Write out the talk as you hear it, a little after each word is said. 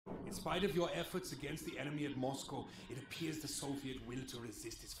In spite of your efforts against the enemy at Moscow, it appears the Soviet will to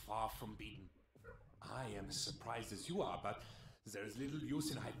resist is far from beaten. I am as surprised as you are, but there is little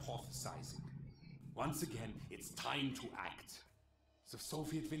use in hypothesizing. Once again, it's time to act. The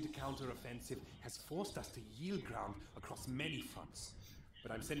Soviet winter counteroffensive has forced us to yield ground across many fronts.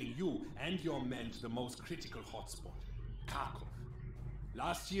 But I'm sending you and your men to the most critical hotspot, Kharkov.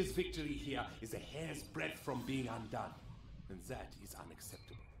 Last year's victory here is a hair's breadth from being undone, and that is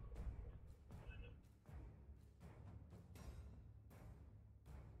unacceptable.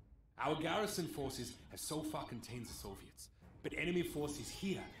 Our garrison forces have so far contained the Soviets, but enemy forces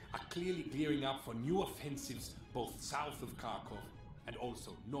here are clearly gearing up for new offensives both south of Kharkov and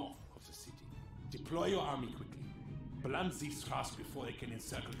also north of the city. Deploy your army quickly. Blunt these thrusts before they can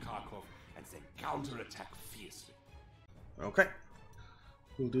encircle Kharkov and then counterattack fiercely. Okay,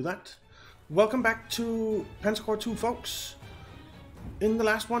 we'll do that. Welcome back to Panzer Corps 2, folks. In the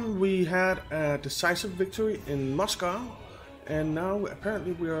last one, we had a decisive victory in Moscow, and now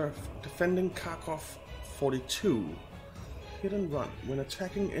apparently we are defending Kharkov 42. Hit and run. When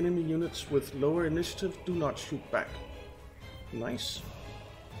attacking enemy units with lower initiative, do not shoot back. Nice.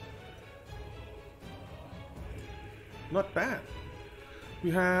 Not bad. We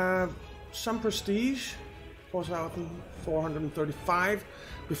have some prestige, 4,435.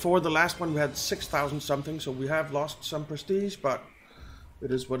 Before the last one we had 6,000 something, so we have lost some prestige, but it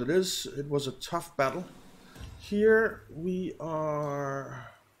is what it is. It was a tough battle. Here we are...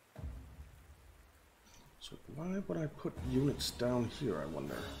 So why would I put units down here, I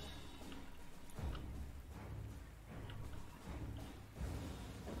wonder?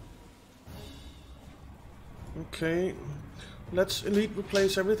 Okay, let's elite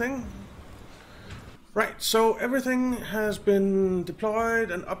replace everything. Right, so everything has been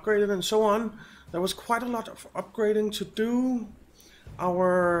deployed and upgraded and so on. There was quite a lot of upgrading to do.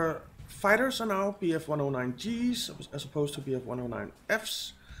 Our fighters are now BF-109Gs as opposed to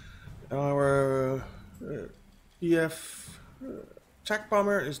BF-109Fs. Our BF attack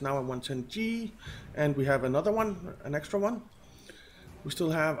bomber is now a 110G, and we have another one, an extra one. We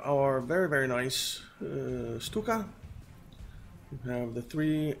still have our very nice Stuka. We have the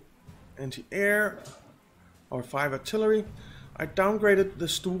 3 anti-air, our 5 artillery. I downgraded the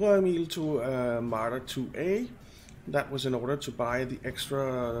Stura to Marder 2A. That was in order to buy the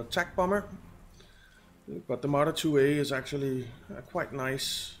extra attack bomber. But the Marder 2A is actually a quite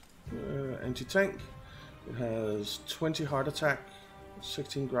nice anti-tank. It has 20 heart attack,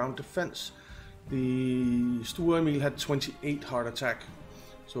 16 ground defense. The Stura had 28 heart attack.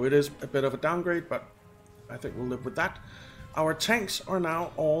 So it is a bit of a downgrade, but I think we'll live with that. Our tanks are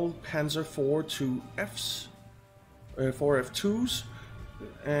now all Panzer 4-2Fs, 4F2s.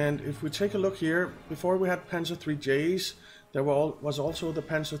 And if we take a look here, before we had Panzer 3Js, there was also the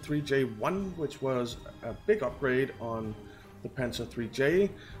Panzer 3J1, which was a big upgrade on the Panzer 3J,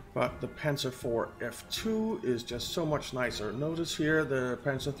 but the Panzer 4F2 is just so much nicer. Notice here the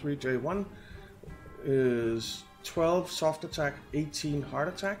Panzer 3J1 is 12 soft attack, 18 hard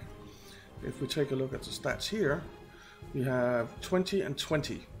attack. If we take a look at the stats here, we have 20 and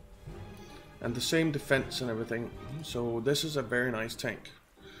 20. And the same defense and everything. So this is a very nice tank.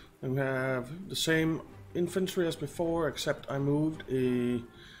 And we have the same infantry as before, except I moved a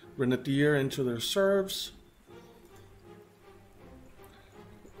grenadier into the reserves.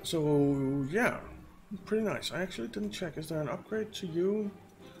 So yeah, pretty nice. I actually didn't check. Is there an upgrade to you?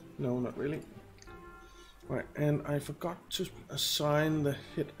 No, not really. Right, and I forgot to assign the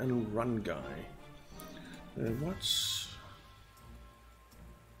hit and run guy.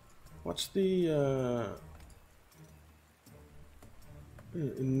 What's the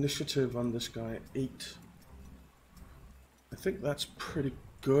initiative on this guy? 8. I think that's pretty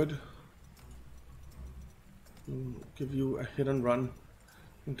good. We'll give you a hit and run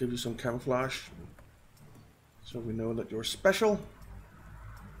and give you some camouflage so we know that you're special.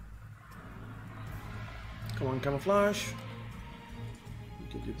 Come on, camouflage. We'll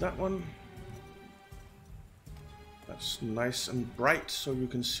give you that one. That's nice and bright so you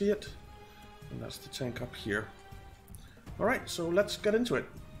can see it. And that's the tank up here. Alright, so let's get into it.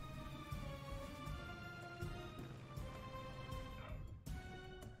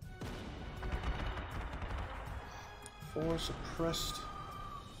 Four suppressed.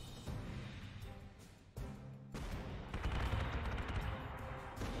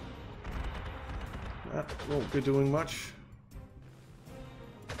 That won't be doing much.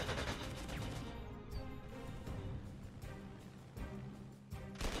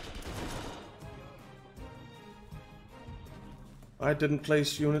 I didn't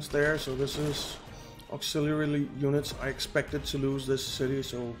place units there, so this is auxiliary units. I expected to lose this city,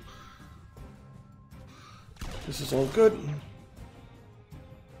 so This is all good.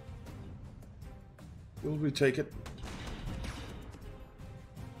 We'll retake it.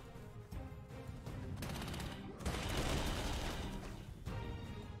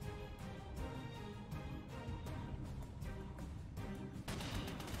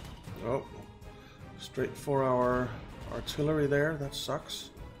 Oh, straight for our artillery there. That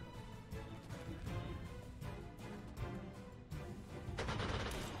sucks.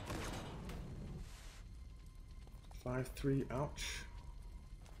 Three, ouch.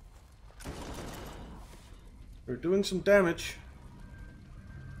 They're doing some damage.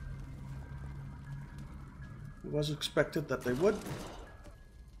 It was expected that they would.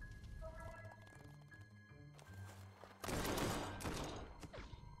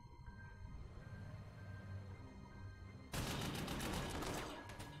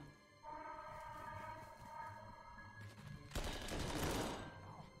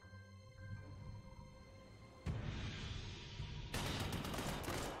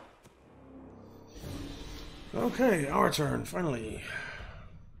 Okay, our turn, finally.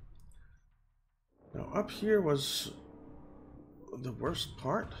 Now up here was the worst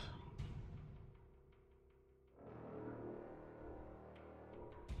part.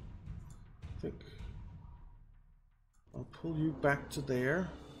 I think I'll pull you back to there.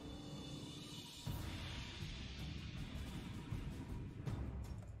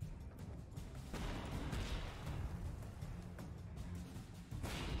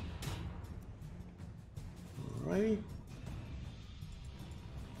 Alrighty.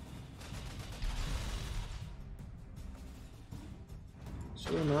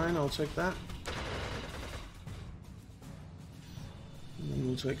 So 9, I'll take that. And then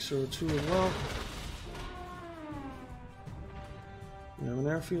we'll take 02 as well. We have an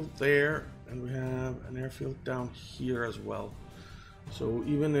airfield there, and we have an airfield down here as well. So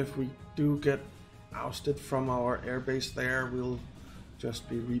even if we do get ousted from our airbase there, we'll just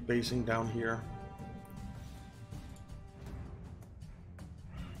be rebasing down here.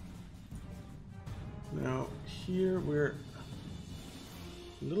 Now here we're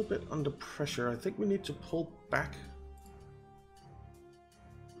a little bit under pressure. I think we need to pull back.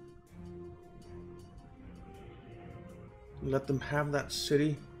 Let them have that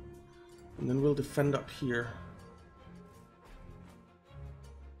city, and then we'll defend up here.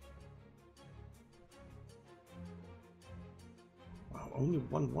 Wow, only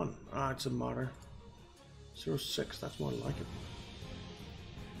 1-1. Ah, it's a martyr. 06, that's more like it.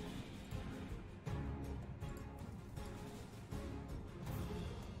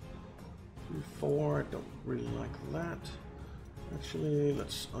 4, I don't really like that. Actually,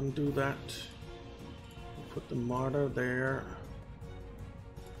 let's undo that. We'll put the martyr there.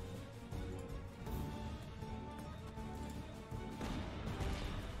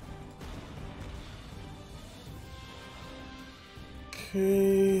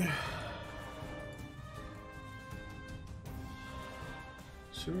 Okay.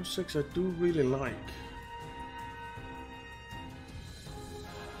 06 I do really like.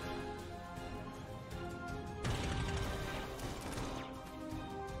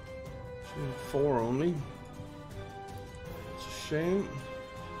 4 only. It's a shame.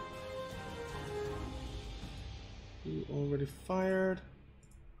 You already fired.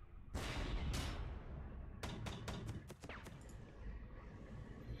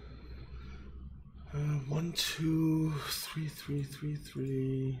 One, 2, 3, 3, 3,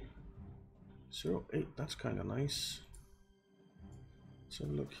 3. 08, that's kind of nice. Let's have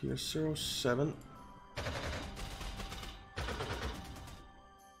a look here. 07.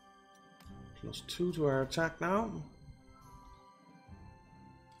 +2 to our attack now.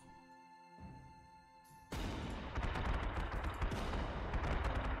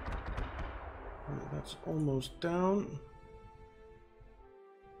 Right, that's almost down.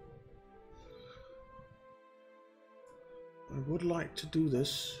 I would like to do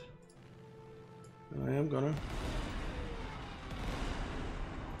this, and I am gonna.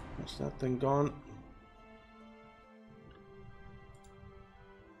 That's that thing gone.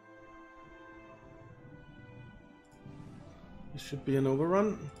 This should be an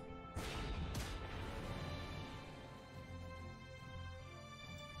overrun.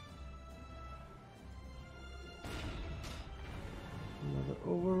 Another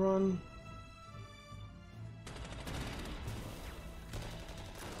overrun.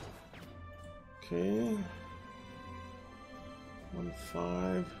 Okay.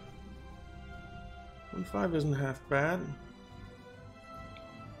 1-5. 1-5 isn't half bad.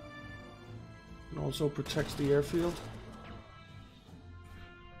 And also protects the airfield.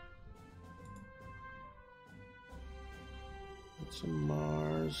 Some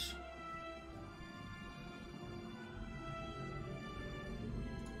Mars.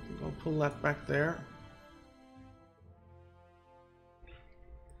 I'll pull that back there.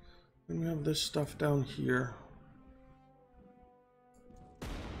 Then we have this stuff down here.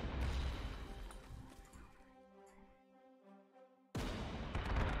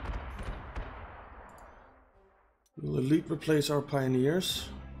 Will elite replace our pioneers?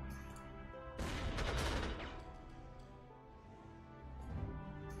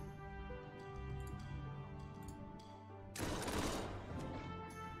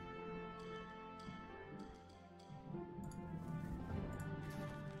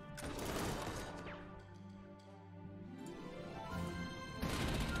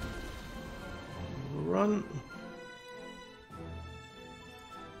 Run.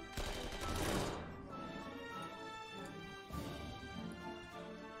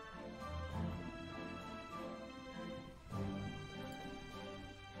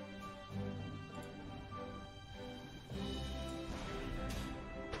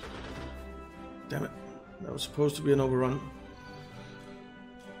 Damn it. That was supposed to be an overrun.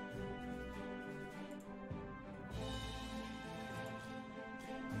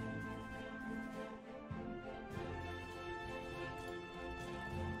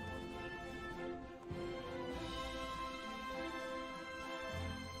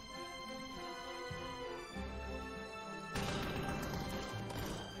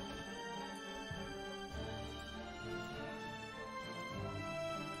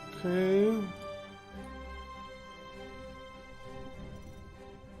 Okay.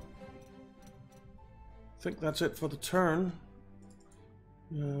 I think that's it for the turn.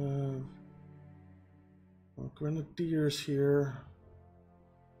 Our grenadiers here,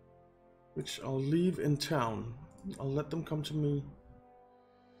 which I'll leave in town. I'll let them come to me.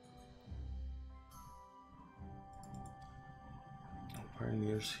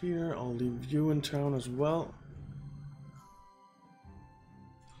 Pioneers here. I'll leave you in town as well.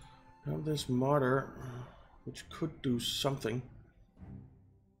 Have this martyr, which could do something.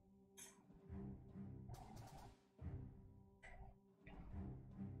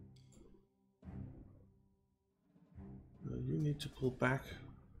 You need to pull back.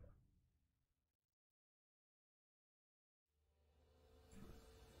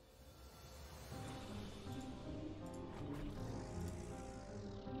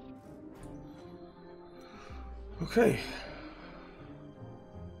 Okay.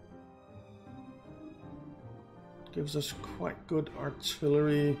 Gives us quite good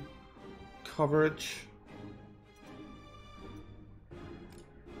artillery coverage.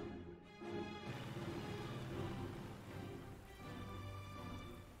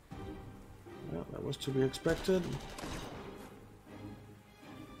 Well, that was to be expected.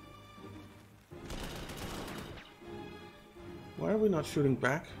 Why are we not shooting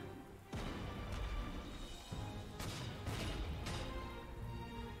back?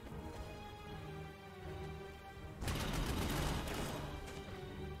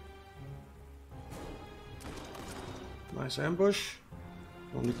 Nice ambush.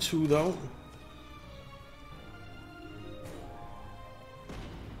 Only two though.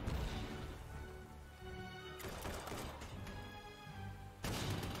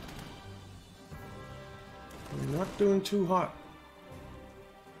 We're not doing too hot.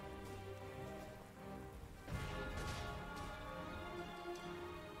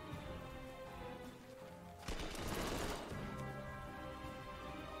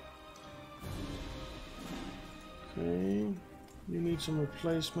 Okay, you need some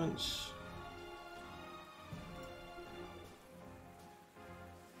replacements.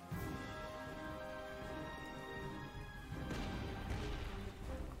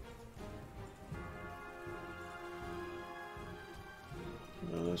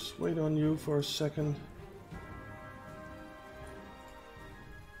 Let's wait on you for a second.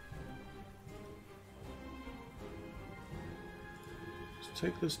 Let's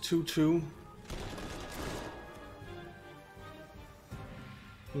take this 2-2.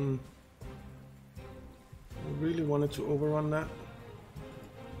 I really wanted to overrun that.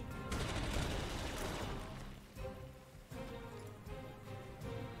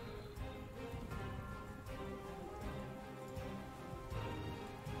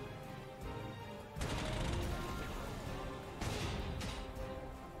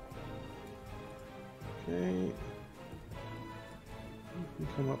 Okay. You can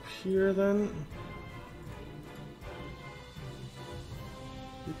come up here then.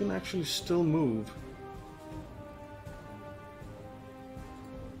 You can actually still move.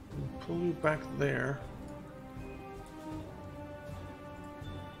 I'll pull you back there.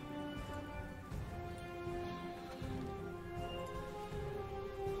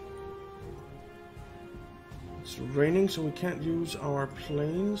 It's raining, so we can't use our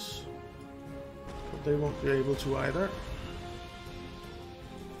planes, but they won't be able to either.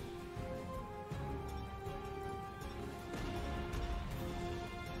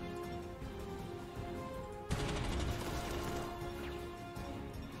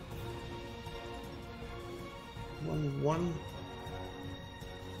 One.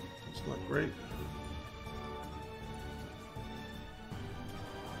 That's not great.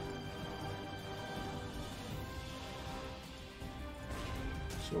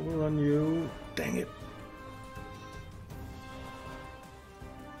 So we're on you. Dang it.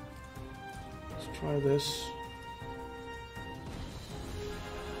 Let's try this.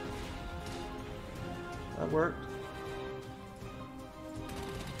 That worked.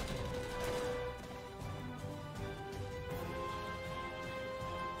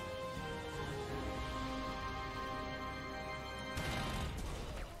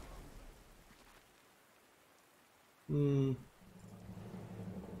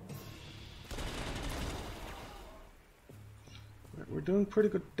 We're doing pretty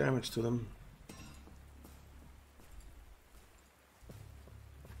good damage to them.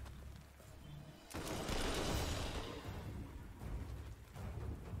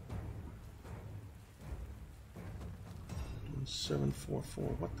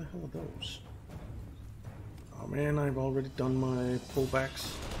 $744. What the hell are those? Oh man, I've already done my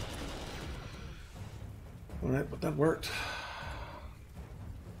pullbacks. Alright, but that worked.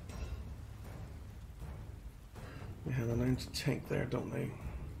 They have an anti-tank there, don't they?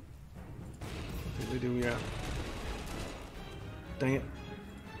 I think they do, yeah. Dang it.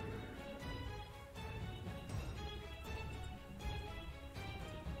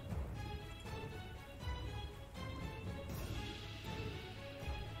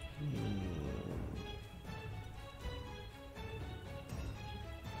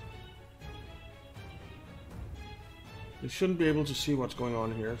 They shouldn't be able to see what's going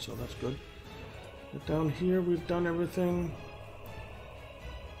on here, so that's good. But down here we've done everything.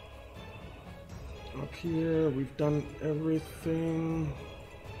 Up here we've done everything.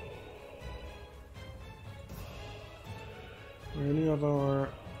 Are any of our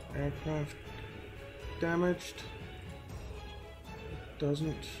aircraft damaged?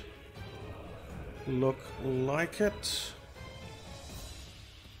 Doesn't look like it.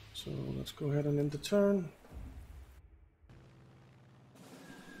 So let's go ahead and end the turn.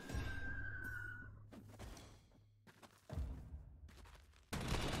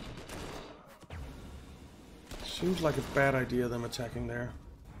 Seems like a bad idea, them attacking there.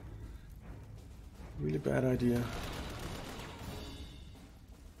 Really bad idea.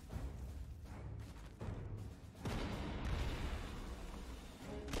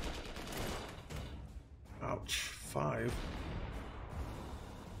 Ouch, 5.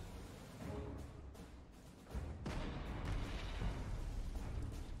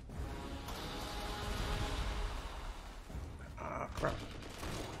 Ah, crap.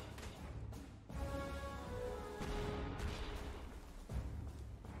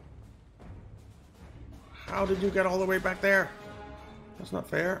 How did you get all the way back there? That's not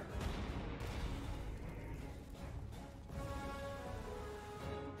fair.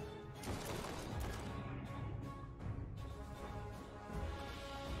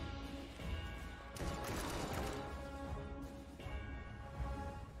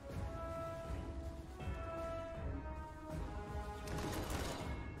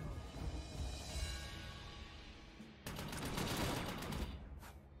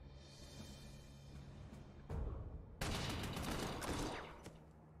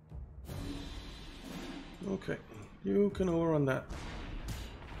 Okay, you can overrun that.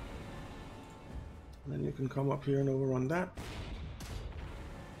 And then you can come up here and overrun that.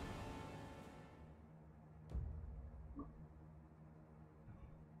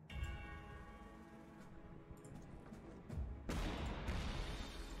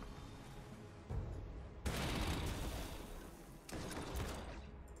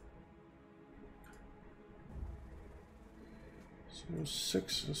 So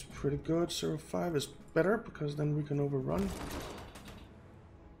 6 is pretty good. 05 is better because then we can overrun.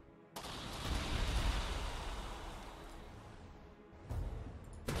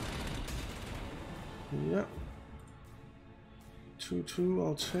 Yeah. 2-2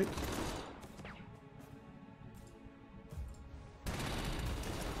 I'll take.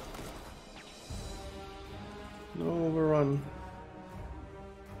 No overrun.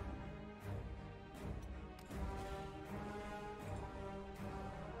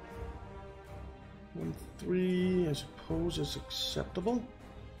 1-3, I suppose, is acceptable.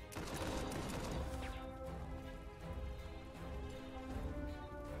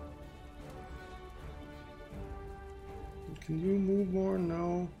 Can you move more?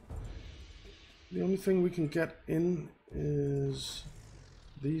 No. The only thing we can get in is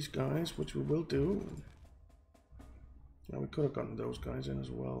these guys, which we will do. Now we could have gotten those guys in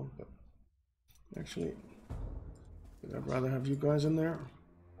as well, but actually, I'd rather have you guys in there.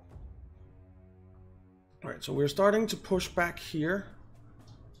 Alright, so we're starting to push back here.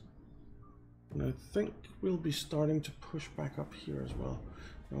 And I think we'll be starting to push back up here as well.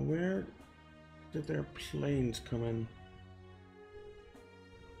 Now where did their planes come in?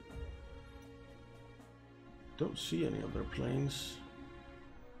 Don't see any of their planes.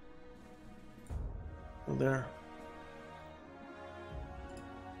 Oh, there.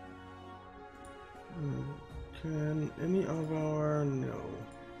 Can any of our... no.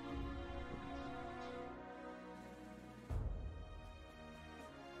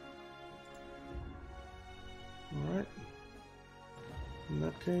 Alright. In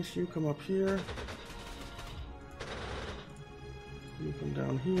that case, you come up here. You come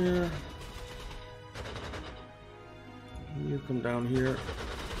down here. You come down here.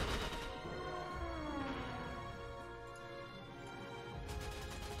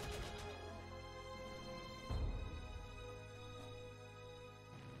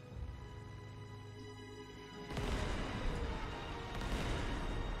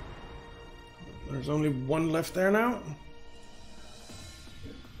 There's only one left there now.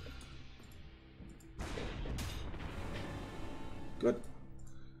 Good.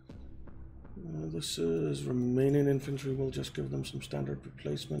 This is remaining infantry. We'll just give them some standard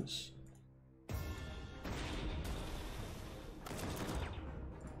replacements.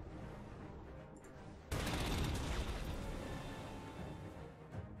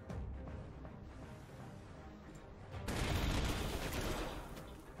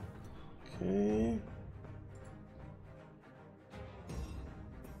 Okay.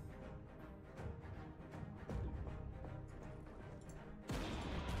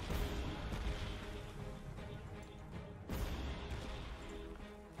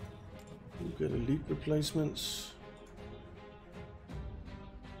 You get elite replacements.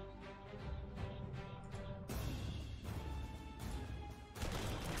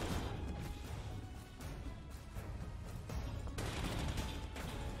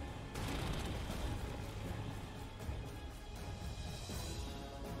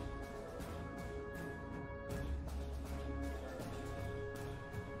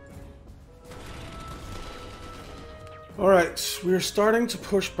 All right, we're starting to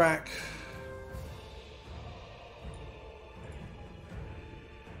push back.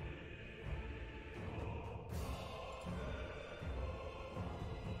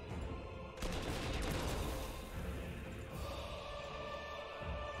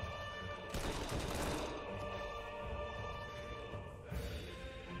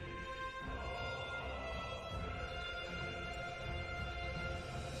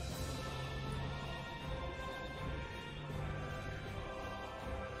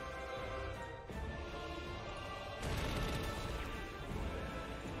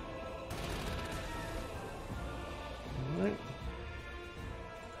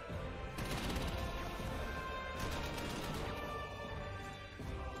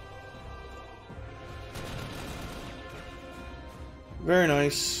 Very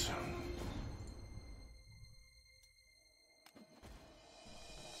nice.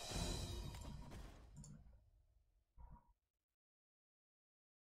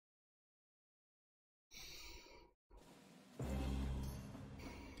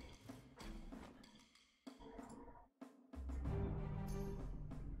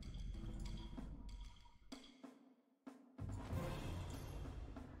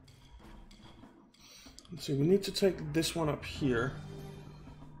 Let's see, we need to take this one up here.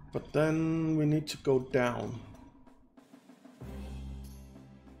 But then we need to go down.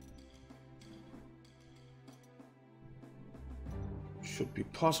 Should be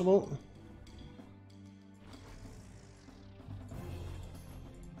possible.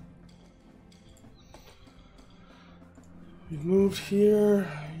 We've moved here.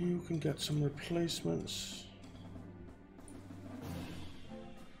 You can get some replacements.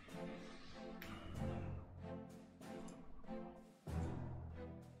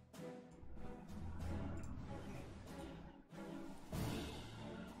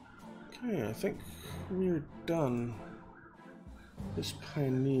 Okay, I think we're done. This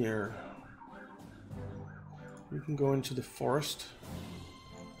pioneer. You can go into the forest.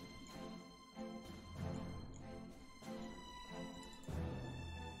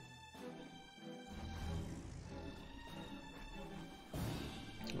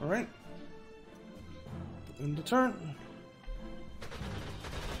 All right. End the turn.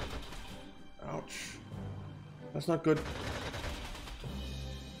 Ouch. That's not good.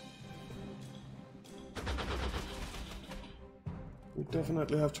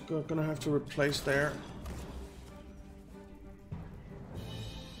 definitely gonna have to replace there.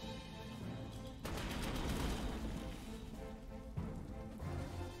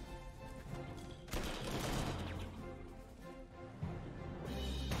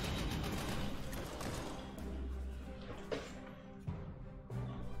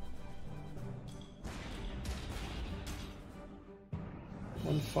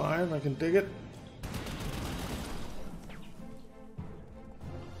 I can dig it.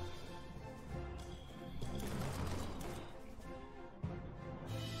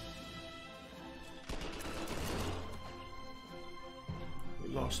 We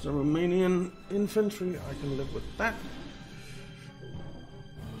lost the Romanian infantry. I can live with that.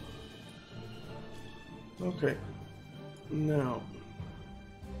 Okay. Now.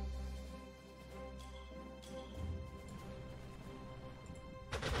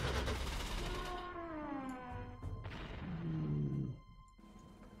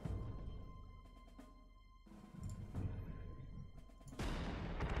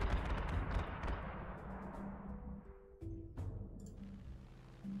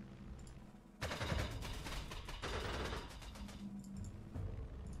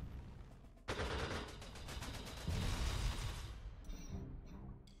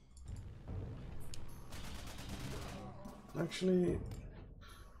 Actually,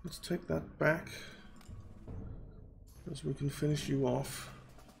 let's take that back, because we can finish you off.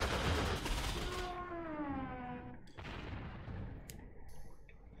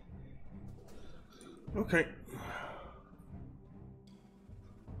 Okay.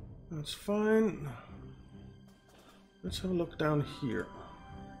 That's fine. Let's have a look down here.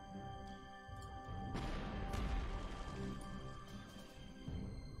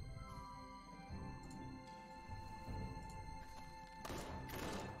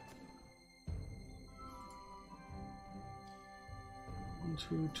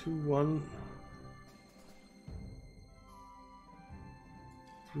 Two, two, 1,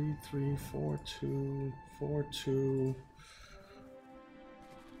 3, 3, 4, 2, 4, 2.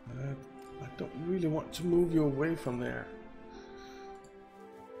 I don't really want to move you away from there.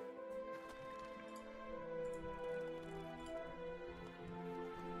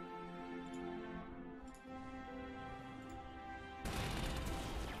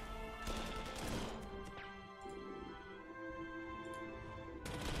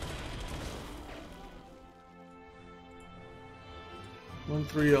 One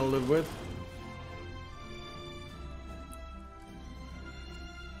 3 I'll live with.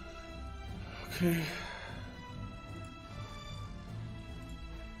 Okay.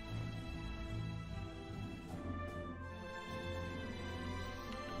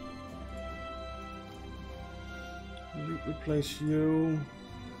 Replace you.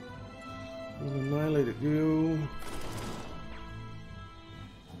 We'll annihilate you.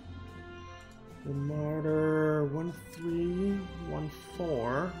 The martyr 1 3 1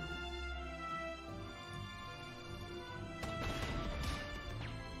 4.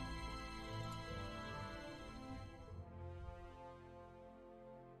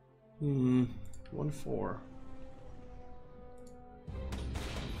 Hmm, 1 4.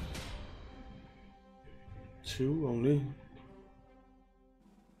 Two only.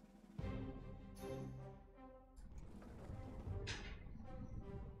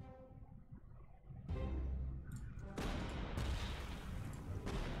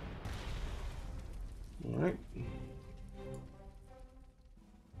 All right.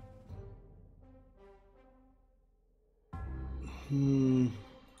 We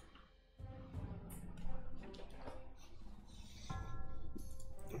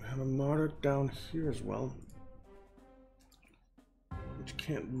have a martyr down here as well, which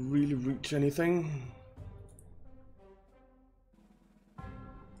can't really reach anything.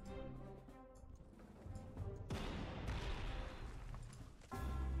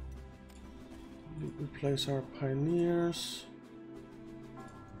 Replace our pioneers.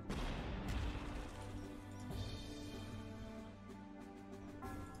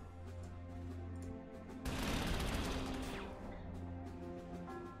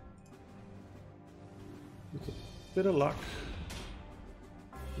 With a bit of luck.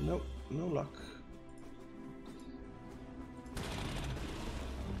 Nope, no luck.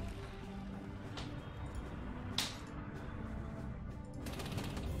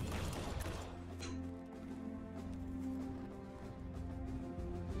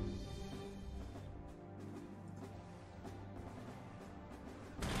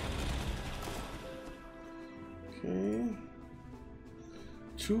 Okay.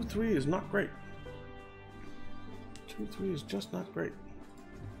 2-3 is not great. 2-3 is just not great.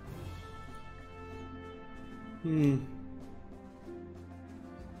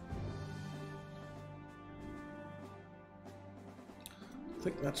 I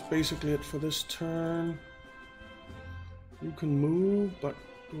think that's basically it for this turn. You can move, but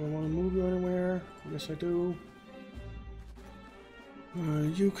do I want to move you anywhere? Yes, I do.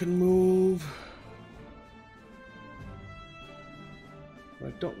 You can move.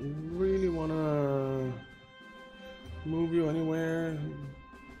 I don't really want to move you anywhere.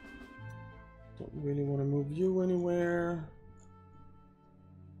 Don't really want to move you anywhere.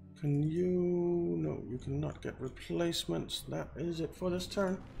 Can you? No, you cannot get replacements. That is it for this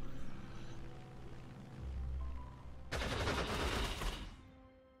turn.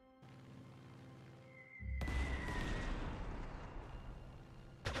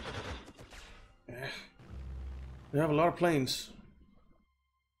 They have a lot of planes.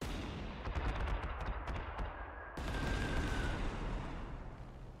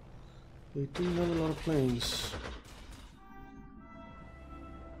 They do have a lot of planes.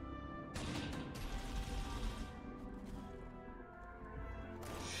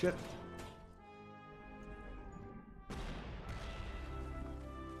 Shit.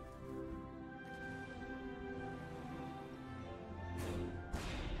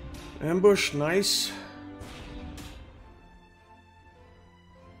 Ambush, nice.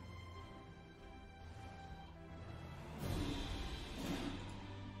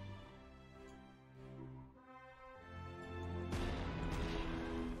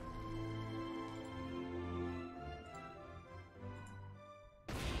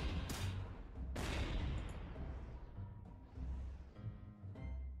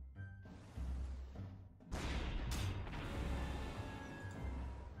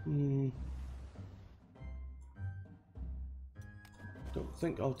 Don't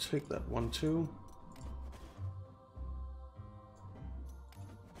think I'll take that one too.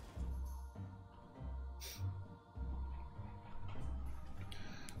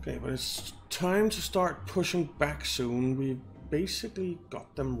 Okay, but it's time to start pushing back soon. We basically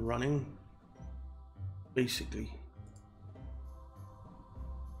got them running. Basically.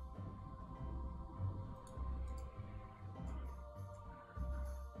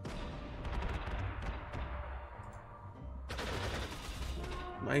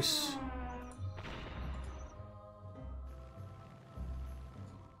 Nice.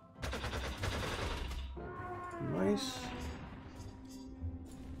 Nice.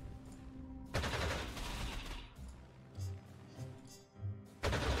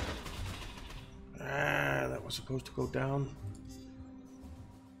 Ah, that was supposed to go down.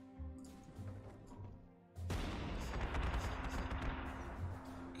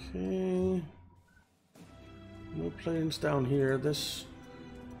 Okay. No planes down here. This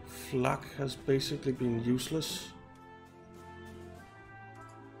flak has basically been useless.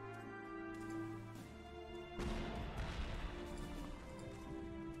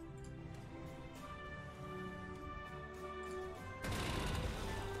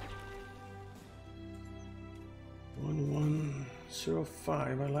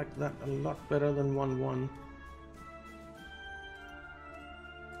 I like that a lot better than 1-1.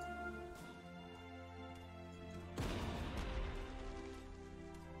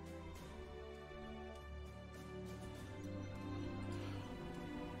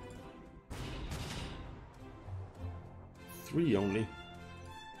 Three only.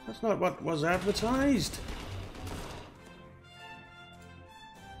 That's not what was advertised.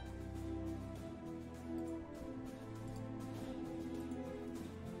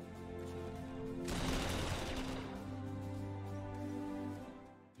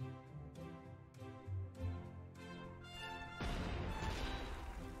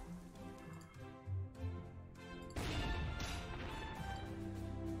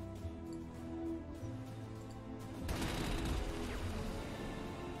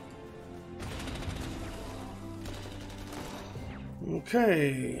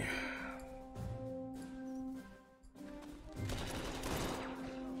 Okay.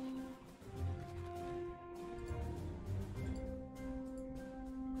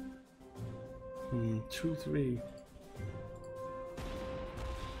 Two, 3.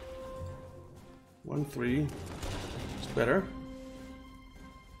 1, 3. It's better.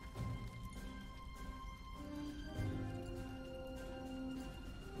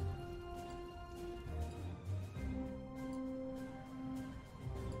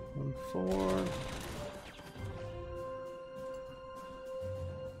 Four.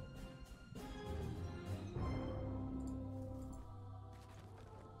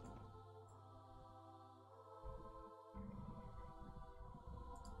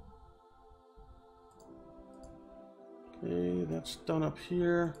 Okay, that's done up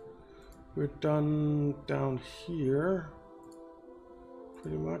here. We're done down here.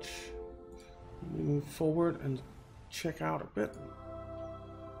 Pretty much. We move forward and check out a bit.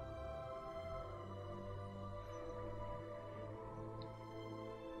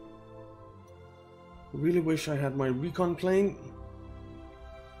 Really wish I had my recon plane.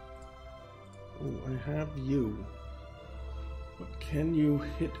 Oh, I have you. But can you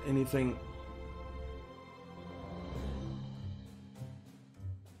hit anything?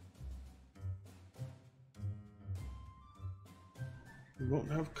 We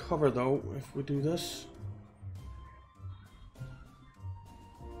won't have cover though if we do this.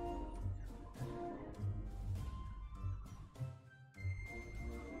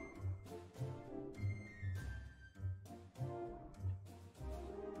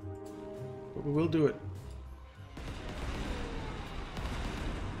 But we will do it.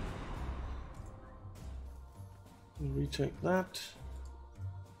 We'll retake that.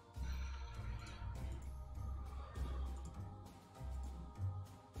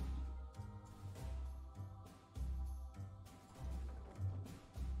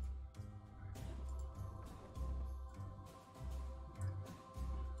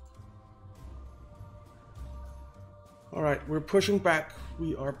 All right, we're pushing back.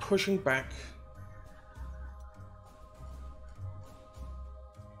 We are pushing back.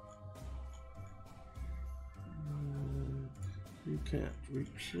 You can't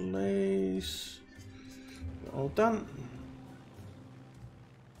replace. All done.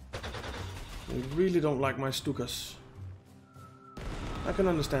 They really don't like my Stukas. I can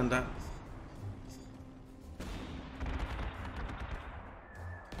understand that.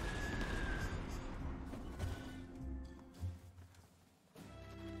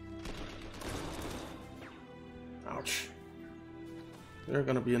 Ouch. They're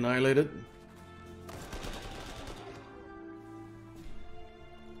gonna be annihilated.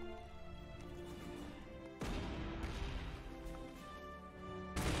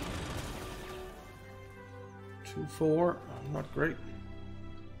 Two, 4, not great.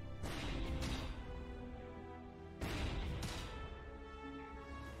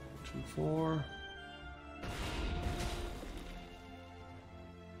 Two, 4.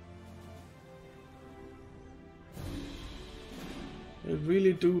 They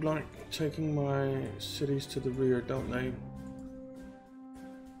really do like taking my cities to the rear, don't they?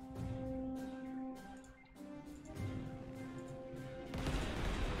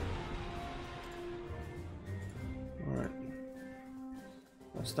 Alright.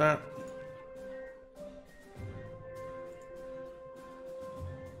 That's that.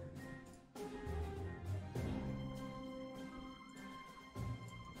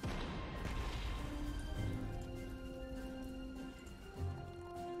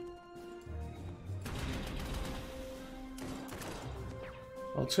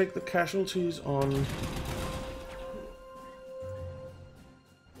 I'll take the casualties on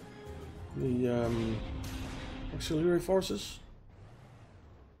the auxiliary forces.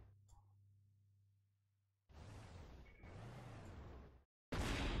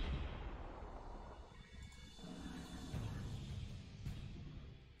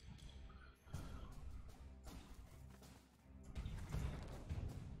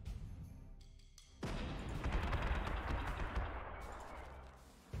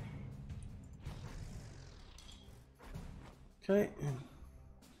 Okay, so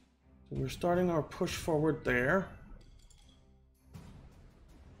we're starting our push forward there.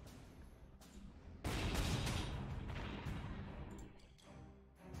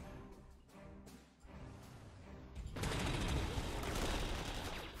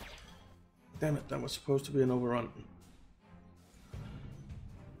 Damn it, that was supposed to be an overrun.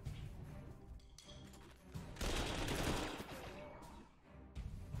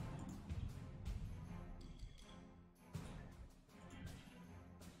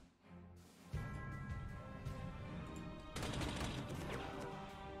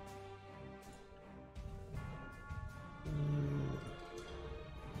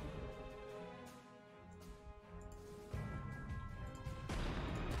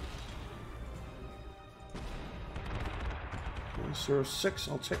 Zero 06,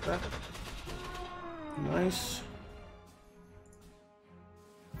 I'll take that. Nice.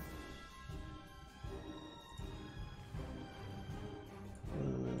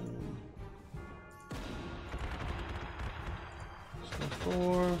 So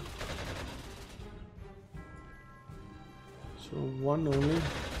 4. So 1 only.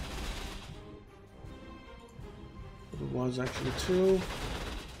 But it was actually 2.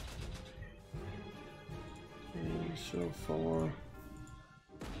 Okay, so 4.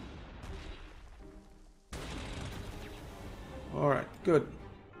 All right, good.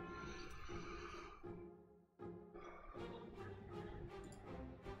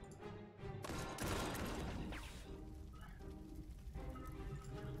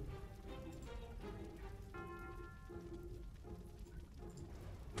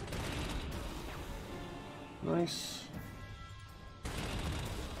 Nice.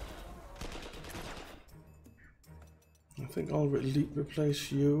 I think I'll elite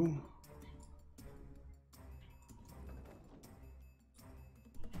replace you.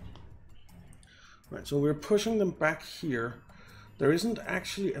 Right, so we're pushing them back here. There isn't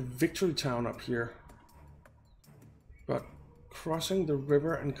actually a victory town up here, but crossing the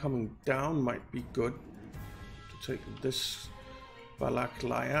river and coming down might be good to take this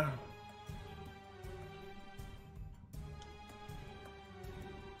Balaklaya.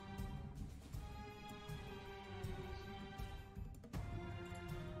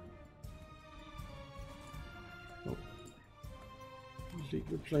 Oh.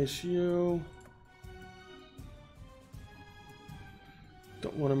 Replace you.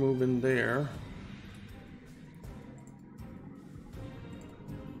 Don't want to move in there.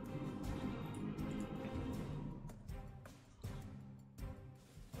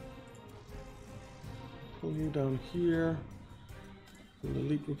 Pull you down here. We'll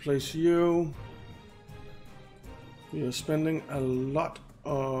elite replace you. We are spending a lot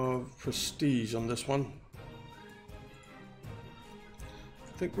of prestige on this one.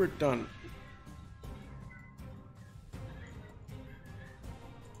 I think we're done.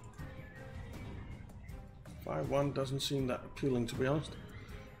 5-1 doesn't seem that appealing, to be honest.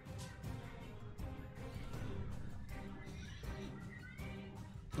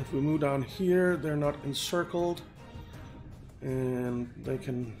 If we move down here, they're not encircled and they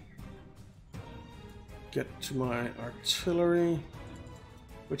can get to my artillery,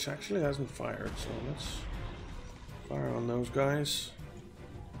 which actually hasn't fired, so let's fire on those guys.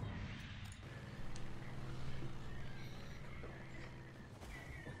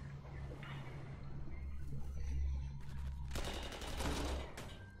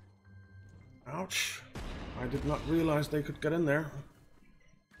 Ouch. I did not realize they could get in there.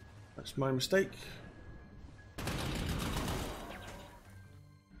 That's my mistake.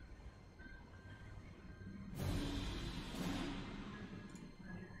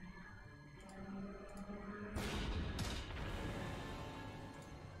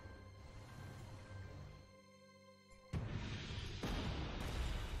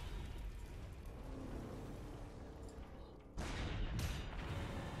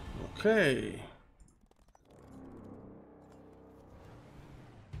 Okay.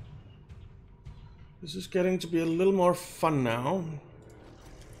 This is getting to be a little more fun now.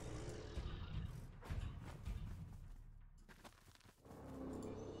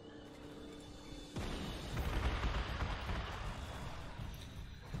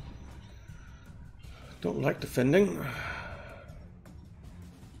 Don't like defending.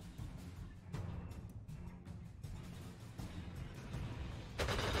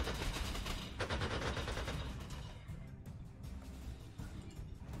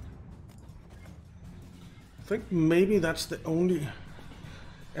 I think maybe that's the only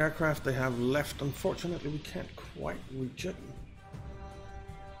aircraft they have left. Unfortunately, we can't quite reach it.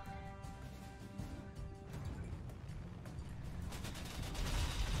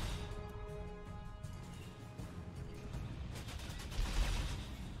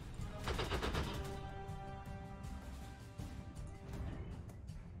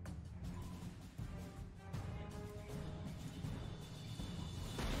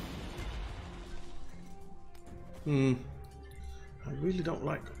 I really don't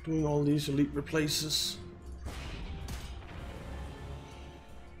like doing all these elite replaces.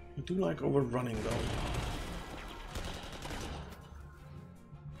 I do like overrunning though.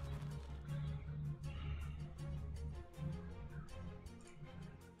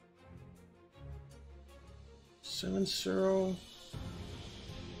 Seven zero,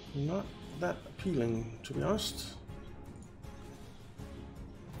 not that appealing, to be honest.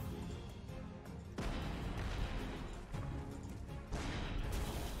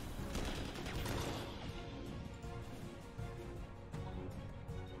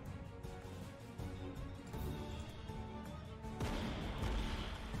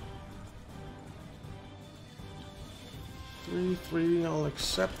 Three, I'll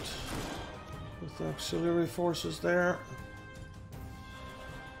accept with the auxiliary forces there.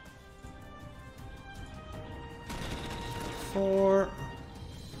 4,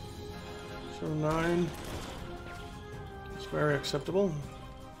 so 9. It's very acceptable.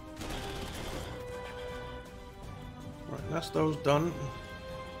 Right, that's those done.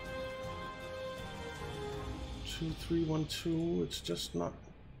 2, 3, 1, 2. It's just not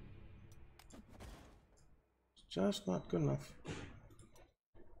good enough.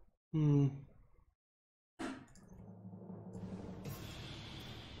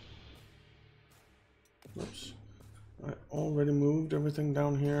 Oops. I already moved everything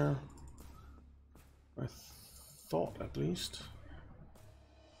down here. I thought, at least.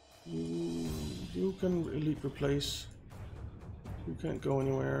 You can elite replace. You can't go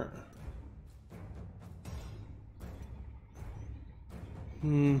anywhere.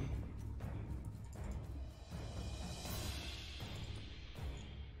 I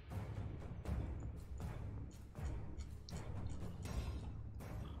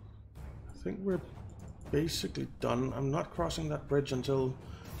think we're basically done. I'm not crossing that bridge until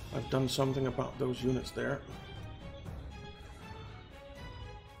I've done something about those units there.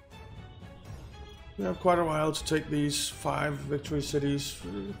 We have quite a while to take these 5 victory cities,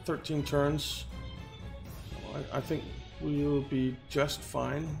 13 turns. So I think we will be just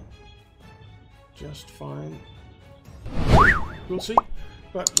fine. Just fine. We'll see.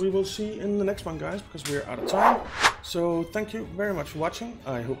 But we will see in the next one, guys, because we're out of time. So thank you very much for watching.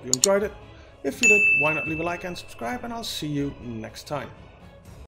 I hope you enjoyed it. If you did, why not leave a like and subscribe, and I'll see you next time.